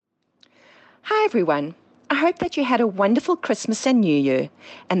Hi everyone. I hope that you had a wonderful Christmas and New Year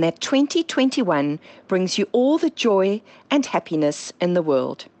and that 2021 brings you all the joy and happiness in the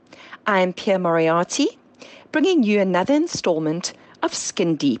world. I am Pia Moriarty, bringing you another installment of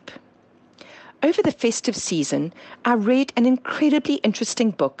Skin Deep. Over the festive season, I read an incredibly interesting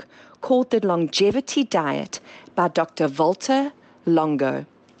book called The Longevity Diet by Dr. Valter Longo.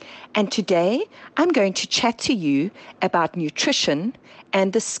 And today, I'm going to chat to you about nutrition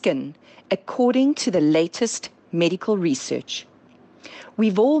and the skin, according to the latest medical research.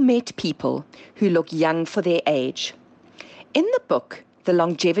 We've all met people who look young for their age. In the book, The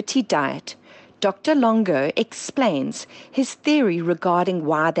Longevity Diet, Dr. Longo explains his theory regarding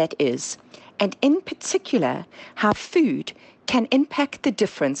why that is, and in particular, how food can impact the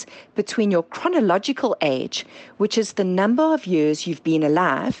difference between your chronological age, which is the number of years you've been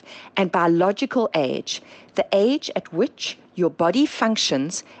alive, and biological age, the age at which your body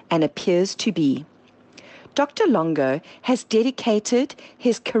functions and appears to be. Dr. Longo has dedicated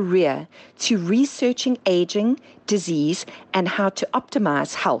his career to researching aging, disease, and how to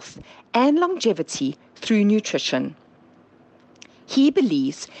optimize health and longevity through nutrition. He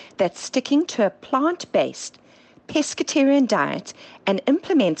believes that sticking to a plant-based, pescatarian diet and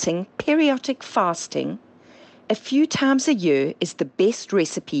implementing periodic fasting a few times a year is the best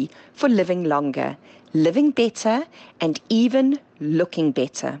recipe for living longer, living better, and even looking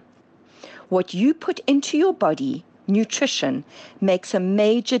better. What you put into your body, nutrition, makes a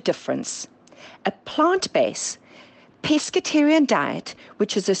major difference. A plant-based, pescatarian diet,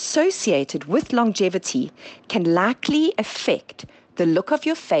 which is associated with longevity, can likely affect the look of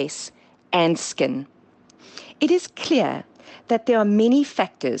your face and skin. It is clear that there are many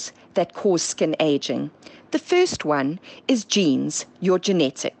factors that cause skin aging. The first one is genes, your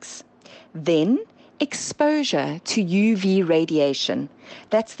genetics. Then, exposure to UV radiation.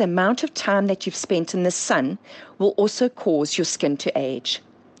 That's the amount of time that you've spent in the sun will also cause your skin to age.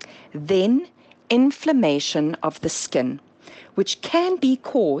 Then, inflammation of the skin, which can be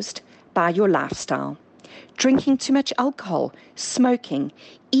caused by your lifestyle. Drinking too much alcohol, smoking,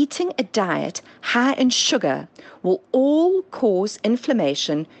 eating a diet high in sugar will all cause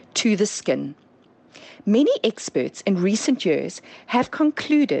inflammation to the skin. Many experts in recent years have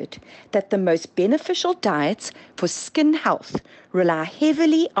concluded that the most beneficial diets for skin health rely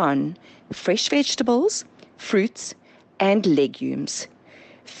heavily on fresh vegetables, fruits, and legumes,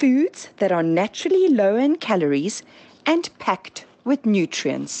 foods that are naturally low in calories and packed with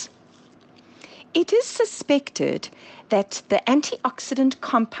nutrients. It is suspected that the antioxidant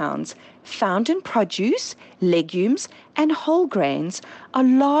compounds found in produce, legumes, and whole grains are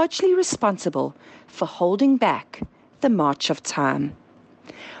largely responsible for holding back the march of time.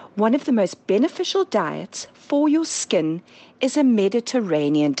 One of the most beneficial diets for your skin is a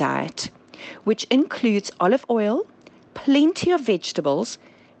Mediterranean diet, which includes olive oil, plenty of vegetables,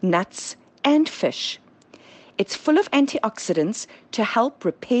 nuts, and fish. It's full of antioxidants to help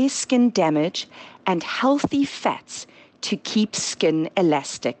repair skin damage and healthy fats to keep skin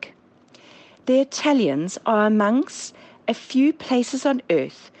elastic. The Italians are amongst a few places on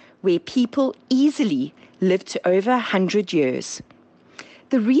earth where people easily live to over 100 years.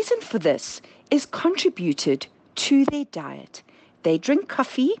 The reason for this is contributed to their diet. They drink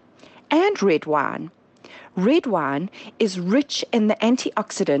coffee and red wine. Red wine is rich in the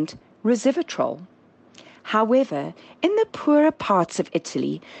antioxidant resveratrol. However, in the poorer parts of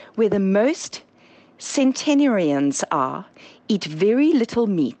Italy, where the most centenarians are, eat very little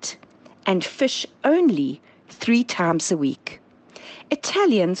meat and fish only 3 times a week.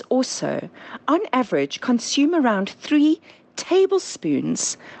 Italians also, on average, consume around 3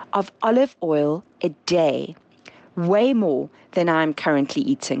 tablespoons of olive oil a day, way more than I'm currently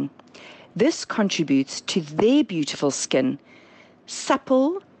eating. This contributes to their beautiful skin,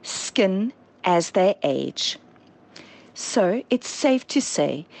 supple skin as they age. So it's safe to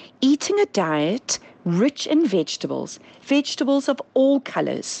say, eating a diet rich in vegetables, vegetables of all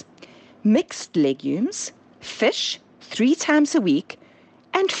colors, mixed legumes, fish 3 times a week,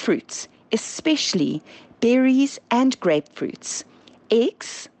 and fruits, especially berries and grapefruits,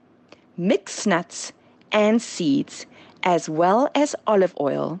 eggs, mixed nuts, and seeds, as well as olive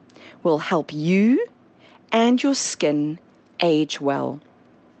oil, will help you and your skin age well.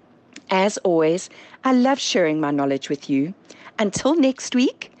 As always, I love sharing my knowledge with you. Until next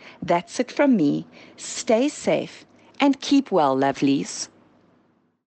week, that's it from me. Stay safe and keep well, lovelies.